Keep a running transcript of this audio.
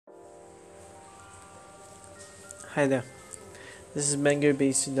Hi there, this is Mango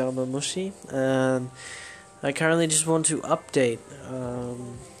Beast Sundama Mushi, and I currently just want to update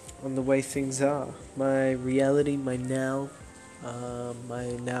on the way things are. My reality, my now,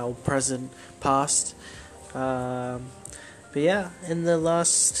 present, past. But yeah, in the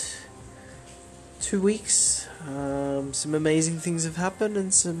last 2 weeks, some amazing things have happened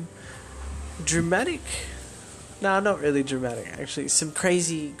and some dramatic. No, not really dramatic, actually. Some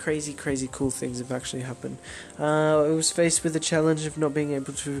crazy cool things have actually happened. I was faced with the challenge of not being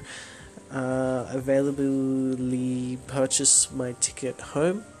able to availably purchase my ticket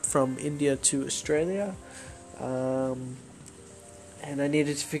home from India to Australia. And I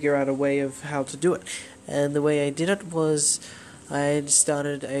needed to figure out a way of how to do it. And the way I did it was I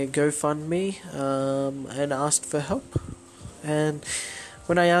started a GoFundMe and asked for help. And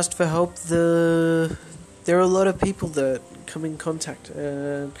when I asked for help, there were a lot of people that come in contact,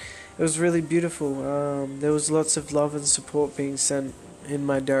 and it was really beautiful. There was lots of love and support being sent in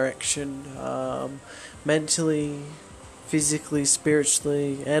my direction, mentally, physically,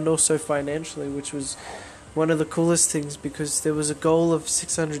 spiritually, and also financially, which was one of the coolest things because there was a goal of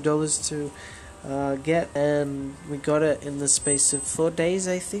 $600 to get, and we got it in the space of 4 days,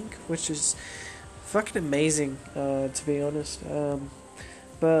 I think, which is fucking amazing, to be honest.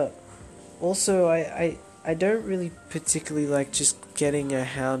 But also, I don't really particularly like just getting a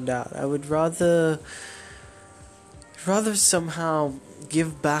handout. I would rather somehow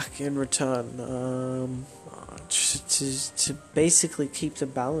give back in return, to basically keep the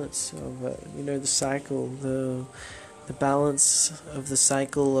balance of it. You know, the cycle, the balance of the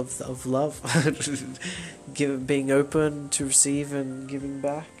cycle of love, being open to receive and giving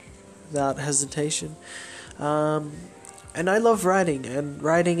back without hesitation. And I love writing, and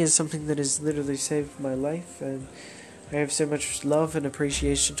writing is something that has literally saved my life, and I have so much love and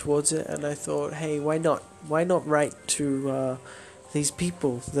appreciation towards it, and I thought, hey, why not? Why not write to these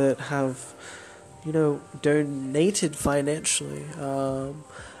people that have, donated financially?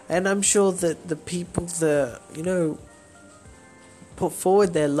 And I'm sure that the people that, put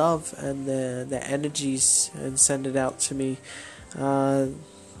forward their love and their energies and send it out to me,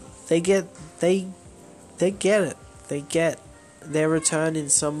 they get it. They get their return in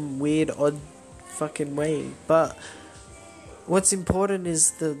some weird, odd fucking way. But what's important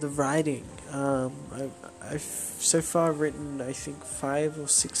is the writing. I've so far written, I think, 5 or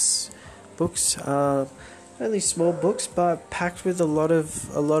 6 books. Only small books, but packed with a lot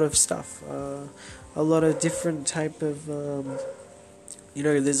of stuff. A lot of different type of,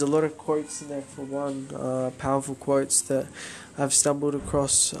 there's a lot of quotes in there for one, powerful quotes that I've stumbled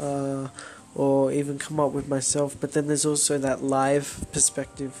across, or even come up with myself. But then there's also that live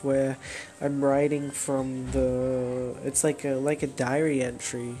perspective where I'm writing from it's like a diary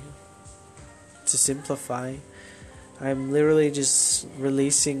entry, to simplify. I'm literally just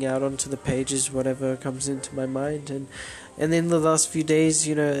releasing out onto the pages whatever comes into my mind, and in the last few days,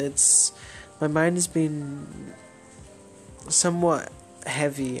 my mind has been somewhat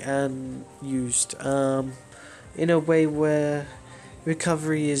heavy and used, in a way where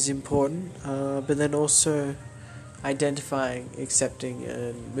recovery is important, but then also identifying, accepting,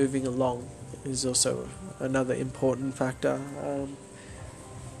 and moving along is also another important factor.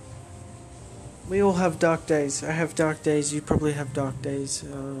 We all have dark days. I have dark days. You probably have dark days,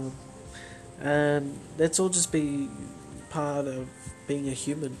 and let's all just be part of being a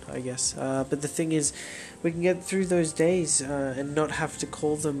human, I guess. But the thing is, we can get through those days and not have to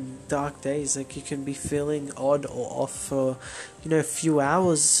call them dark days. Like, you can be feeling odd or off for, a few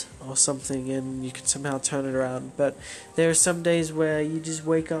hours or something, and you can somehow turn it around. But there are some days where you just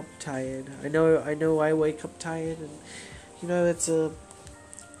wake up tired. I know I wake up tired, and it's a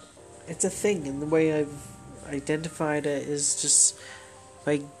thing, and the way I've identified it is just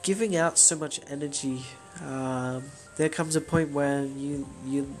by giving out so much energy. There comes a point where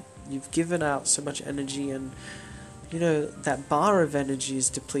you've given out so much energy, and that bar of energy is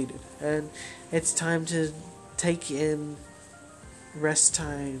depleted, and it's time to take in rest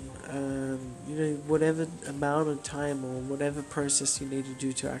time, whatever amount of time or whatever process you need to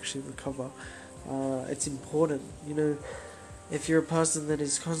do to actually recover. It's important. If you're a person that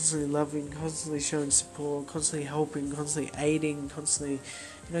is constantly loving, constantly showing support, constantly helping, constantly aiding, constantly,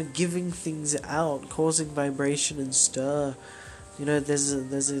 giving things out, causing vibration and stir,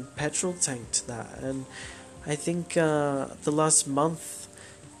 there's a petrol tank to that. And I think the last month,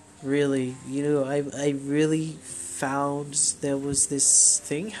 really, I really found there was this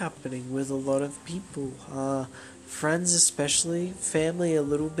thing happening with a lot of people, friends especially, family a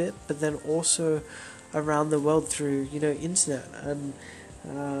little bit, but then also around the world through internet. And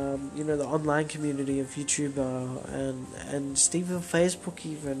the online community of YouTube and just even Facebook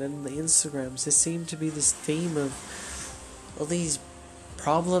even and the Instagrams. There seemed to be this theme of all these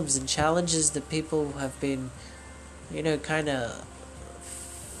problems and challenges that people have been, kind of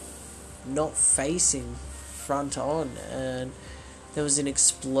not facing front on, and there was an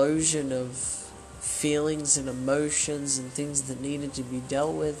explosion of feelings and emotions and things that needed to be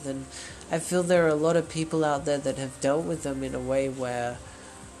dealt with, and I feel there are a lot of people out there that have dealt with them in a way where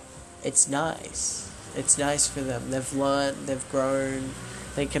it's nice. It's nice for them. They've learned, they've grown,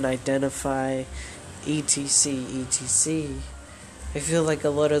 they can identify, etc. I feel like a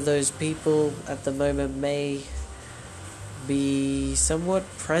lot of those people at the moment may be somewhat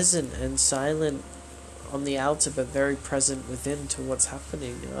present and silent on the outer, but very present within to what's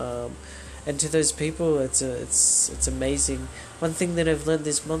happening. And to those people, it's amazing. One thing that I've learned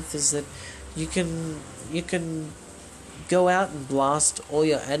this month is that you can go out and blast all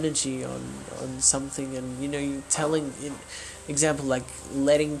your energy on something, and you telling, example, like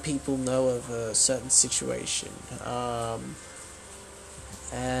letting people know of a certain situation,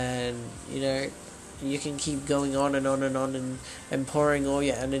 and you can keep going on and on and on and pouring all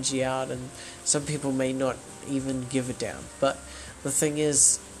your energy out, and some people may not even give a damn. But the thing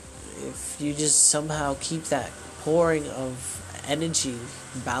is, if you just somehow keep that pouring of energy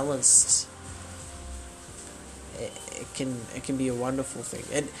balanced, it can be a wonderful thing.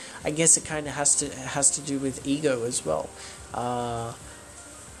 And I guess it kind of has to do with ego as well,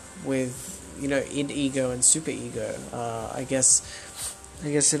 with id ego and super ego. I guess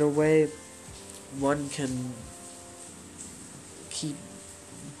in a way, one can keep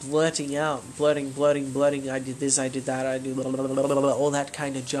blurting, I did this, I did that, I did all that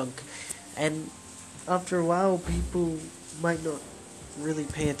kind of junk, and after a while people might not really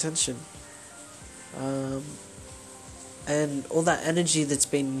pay attention, and all that energy that's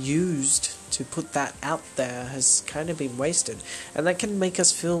been used to put that out there has kind of been wasted, and that can make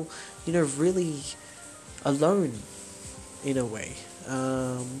us feel really alone in a way.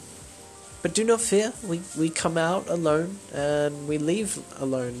 But do not fear, we come out alone and we leave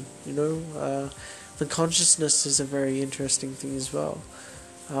alone, The consciousness is a very interesting thing as well.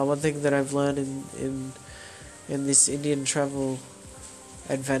 One thing that I've learned in this Indian travel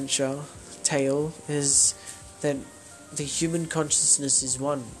adventure tale is that the human consciousness is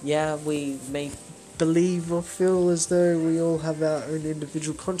one. Yeah, we may believe or feel as though we all have our own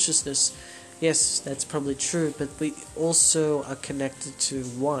individual consciousness. Yes, that's probably true, but we also are connected to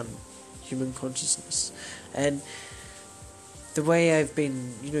one human consciousness. And the way I've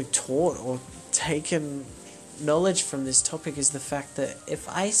been, taught or taken knowledge from this topic is the fact that if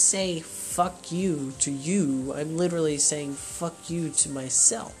I say fuck you to you, I'm literally saying fuck you to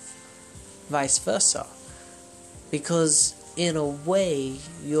myself, vice versa. Because in a way,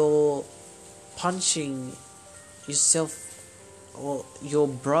 you're punching yourself or your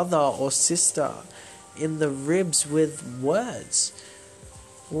brother or sister in the ribs with words.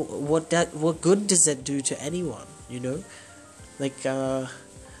 What good does that do to anyone, Like, the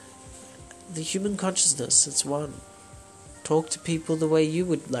human consciousness, it's one. Talk to people the way you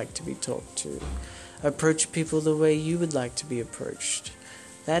would like to be talked to. Approach people the way you would like to be approached.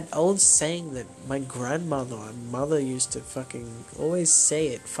 That old saying that my grandmother and mother used to fucking always say,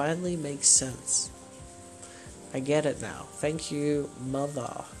 it finally makes sense. I get it now. Thank you,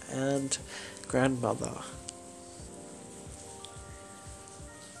 mother and grandmother.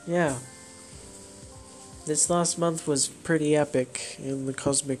 Yeah. This last month was pretty epic in the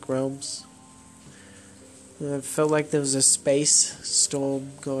cosmic realms. It felt like there was a space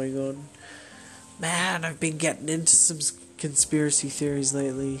storm going on. Man, I've been getting into some conspiracy theories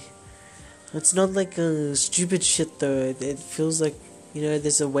lately. It's not like stupid shit though. It feels like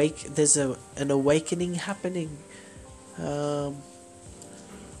there's an awakening happening. But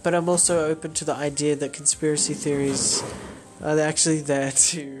I'm also open to the idea that conspiracy theories are actually there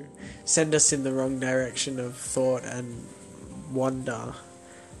to send us in the wrong direction of thought and wonder.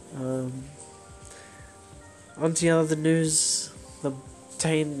 On to other news, the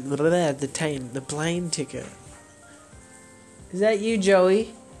plane ticket. Is that you,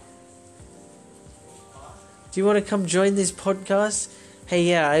 Joey? Do you want to come join this podcast? Hey,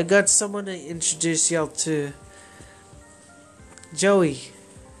 yeah, I got someone to introduce y'all to. Joey,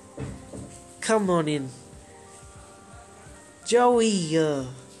 come on in. Joey,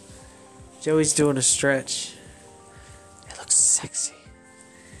 Joey's doing a stretch. It looks sexy.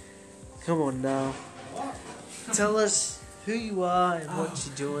 Come on now. Tell us who you are and what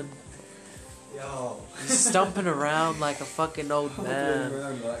you're doing. Yo. You're stumping around like a fucking old man.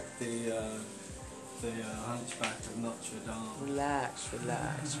 Around like the the Hunchback of Notre Dame. Relax.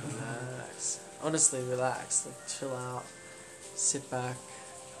 Honestly, relax. Like, chill out, sit back,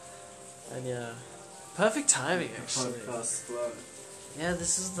 and yeah, perfect timing actually. Podcast flow. Yeah,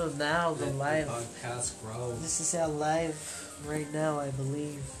 this is the Let live. the podcast grow. This is our live right now, I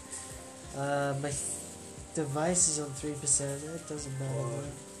believe. My device is on 3%. It doesn't matter. How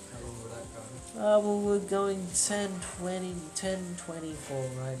long will that go? Well, we're going 10:24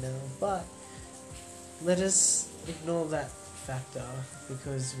 right now, but let us ignore that factor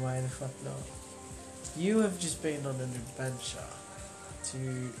because why the fuck not? You have just been on an adventure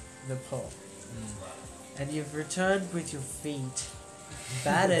to Nepal, and you've returned with your feet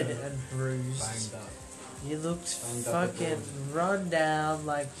battered and bruised. Banged up. You looked Banged up fucking run down,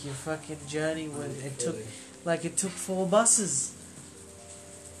 like your fucking journey was. It took 4 buses.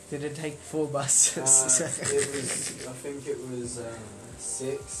 Did it take 4 buses? It was. I think it was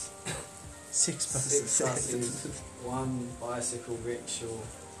 6. 6 buses. 6 buses. 1 bicycle rickshaw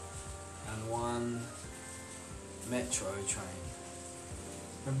and 1 metro train.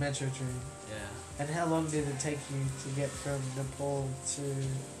 A metro train. Yeah. And how long did it take you to get from Nepal to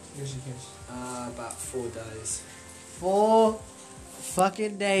Rishikesh? About 4 days. 4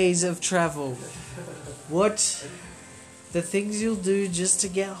 fucking days of travel. What? The things you'll do just to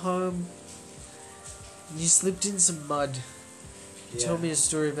get home. You slipped in some mud. You Yeah. told me a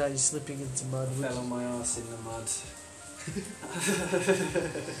story about you slipping into mud. I fell on my ass in the mud.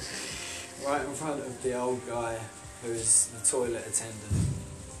 Right in front of the old guy who was the toilet attendant.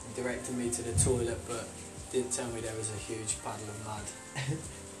 He directed me to the toilet but didn't tell me there was a huge puddle of mud.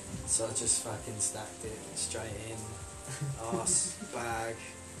 So I just fucking stacked it straight in. Ass, bag,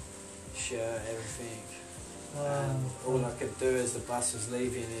 shirt, everything. And all I could do as the bus was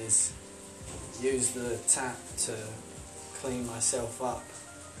leaving is use the tap to clean myself up.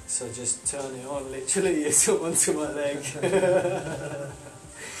 So just turn it on, literally it's onto my leg.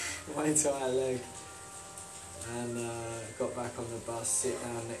 My entire leg. And got back on the bus, sit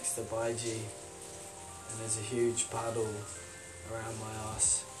down next to Baiji, and there's a huge puddle around my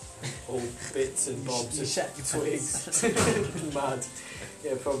ass. All bits and bobs You of shat your twigs, mud.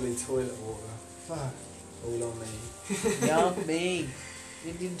 Yeah, probably toilet water. Fuck. All on me. Yummy.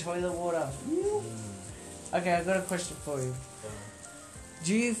 Indian toilet water. Okay, I've got a question for you.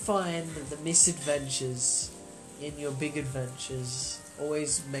 Do you find that the misadventures in your big adventures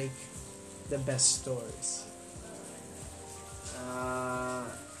always make the best stories?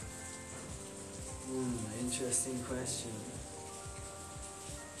 Interesting question.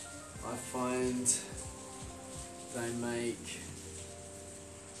 I find they make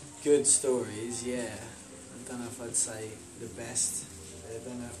good stories, yeah. I don't know if I'd say the best. I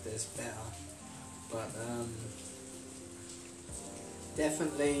don't know if there's better. But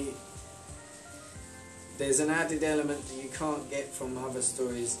definitely there's an added element that you can't get from other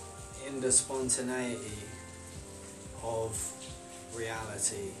stories in the spontaneity of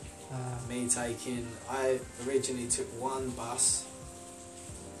reality. I originally took 1 bus,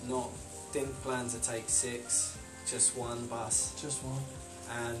 didn't plan to take 6, just 1 bus. Just one.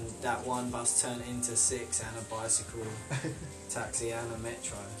 And that 1 bus turned into 6 and a bicycle, taxi and a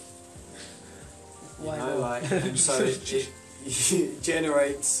metro. Why You know, not? and so it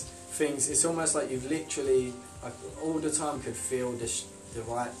generates things. It's almost like you've literally, all the time could feel the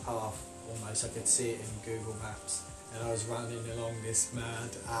right path almost. I could see it in Google Maps. And I was running along this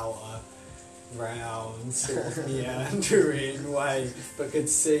mad outer round sort of meandering way, but could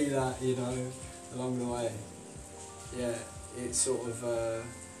see that, along the way. Yeah, it sort of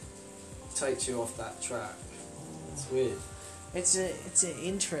takes you off that track. It's weird. It's an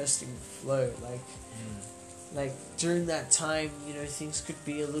interesting flow. Like during that time, things could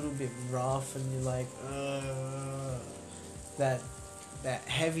be a little bit rough, and you're like, that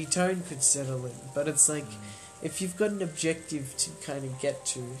heavy tone could settle in. But it's like, if you've got an objective to kind of get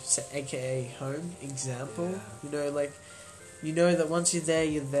to, aka home, example, that once you're there,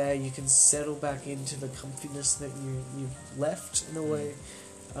 you can settle back into the comfiness that you've left in a way,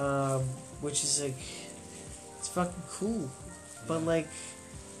 which is like, it's fucking cool. But like,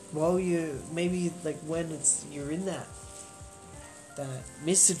 while you, maybe like when you're in that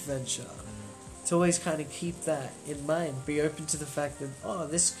misadventure, to always kind of keep that in mind. Be open to the fact that,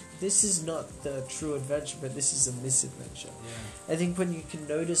 this is not the true adventure, but this is a misadventure. Yeah. I think when you can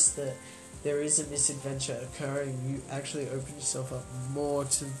notice that there is a misadventure occurring, you actually open yourself up more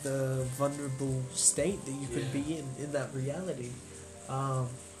to the vulnerable state that you could be in that reality.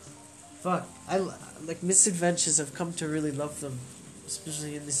 Misadventures, I've come to really love them,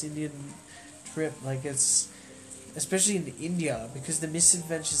 especially in this Indian trip. Like, it's especially in India, because the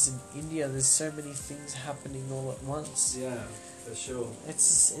misadventures in India, there's so many things happening all at once. Yeah, for sure.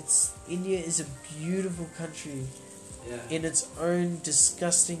 It's India is a beautiful country Yeah. in its own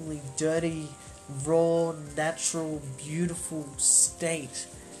disgustingly dirty, raw, natural, beautiful state.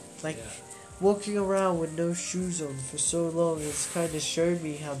 Like, Yeah. walking around with no shoes on for so long, it's kind of showed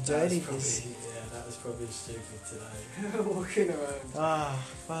me how dirty That was this. probably, yeah, that was probably stupid today. Walking around. Ah,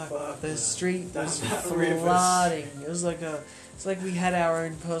 fuck! Fuck, The man. street was That river's- flooding. It was like it's like we had our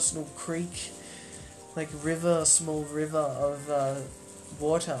own personal creek, like river, a small river of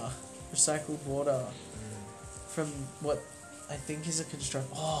water, recycled water from what I think is a construct.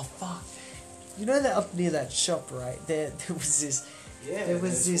 Oh fuck! You know that up near that shop, right? There was this. Yeah. There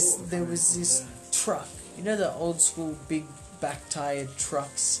was there's this. water There coming was from this there. truck. You know the old school big back tired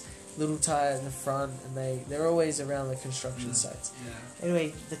trucks, little tire in the front, and they're always around the construction sites. Yeah.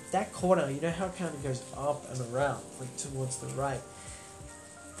 Anyway, that corner, you know how it kind of goes up and around, like towards the right.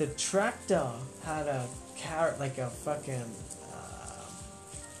 The tractor had a carrot, like a fucking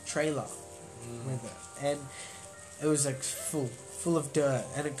trailer with it, and it was like full of dirt,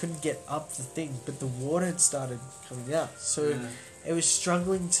 and it couldn't get up the thing, but the water had started coming out, so Yeah. it was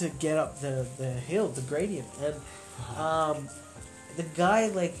struggling to get up the hill, the gradient, and the guy,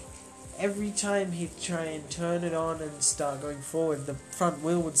 like, every time he'd try and turn it on and start going forward, the front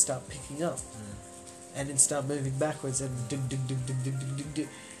wheel would start picking up, and it'd start moving backwards, and dug, dug, dug, dug, dug, dug, dug, dug.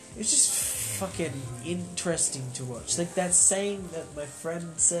 It was just fucking interesting to watch. Like that saying that my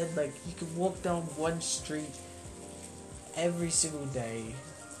friend said, like, you can walk down one street every single day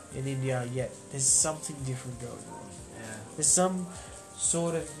in India, yet there's something different going on. Yeah. There's some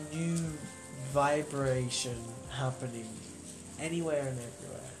sort of new vibration happening anywhere and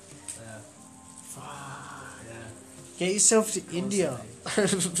everywhere. Yeah. Fuck. Yeah. Get yourself to India. Yeah.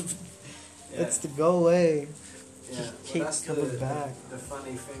 That's the go away. Yeah, Keep that's coming back. The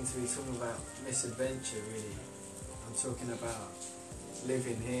funny thing to be talking about misadventure, really. I'm talking about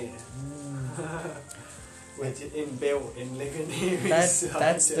living here. Which inbuilt in living here Is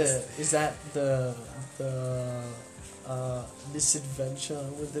that the misadventure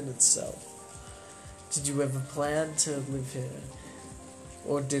within itself? Did you ever plan to live here,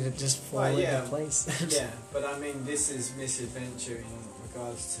 or did it just fall into place? Yeah, but I mean, this is misadventure in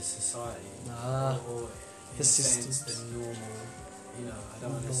regards to society, or in the a sense, systems. the normal. You know, I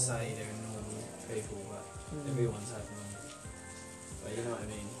don't want to say they're normal people, but everyone's abnormal. But you know what I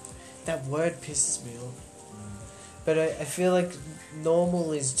mean. That word pisses me off. But I feel like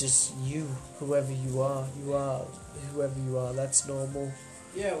normal is just you, whoever you are. You are whoever you are. That's normal.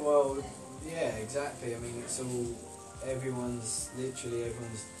 Yeah, well, yeah, exactly. I mean, it's all everyone's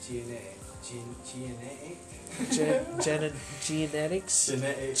genetic. Genetics.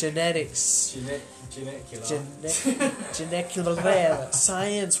 Genecular.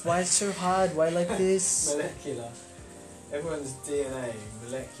 Science. Why so hard? Why like this? Molecular. Everyone's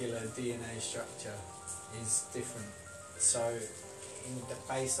molecular DNA structure is different. So,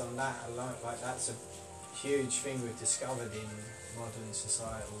 based on that alone, like that's a huge thing we've discovered in modern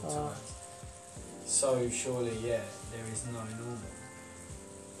societal times. So surely, yeah, there is no normal,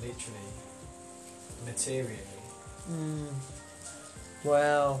 literally, materially.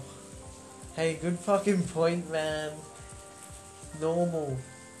 Wow. Hey, good fucking point, man. Normal.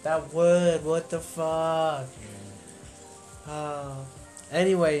 That word, what the fuck?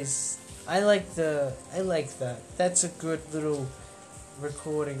 Anyways, I like that. That's a good little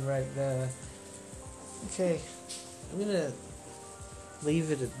recording right there. Okay, I'm gonna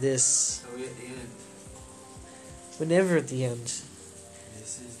leave it at this. Are we at the end? We're never at the end,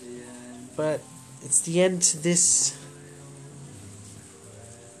 This is the end. but it's the end to this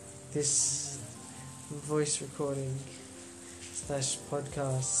voice recording /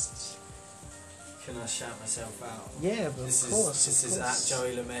 podcast. Can I shout myself out? Yeah, but This of course. is at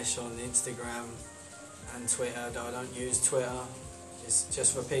Joey Lamesh on Instagram and Twitter. Though I don't use Twitter. It's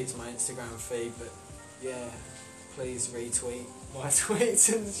just repeats my Instagram feed. But yeah, please retweet my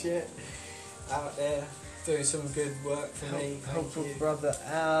tweets and shit out there. Do some good work for me. Help Thank a you. brother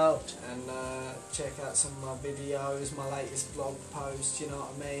out. And check out some of my videos, my latest blog post. You know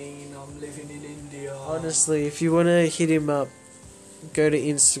what I mean? I'm living in India. Honestly, if you want to hit him up, go to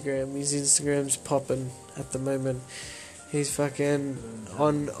Instagram. His Instagram's popping at the moment. He's fucking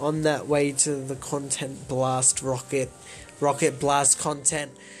on that way to the content blast rocket blast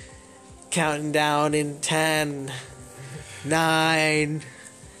content. Counting down in 10, 9,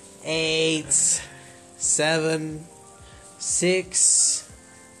 8, 7, 6,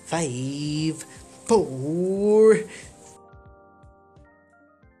 5, 4,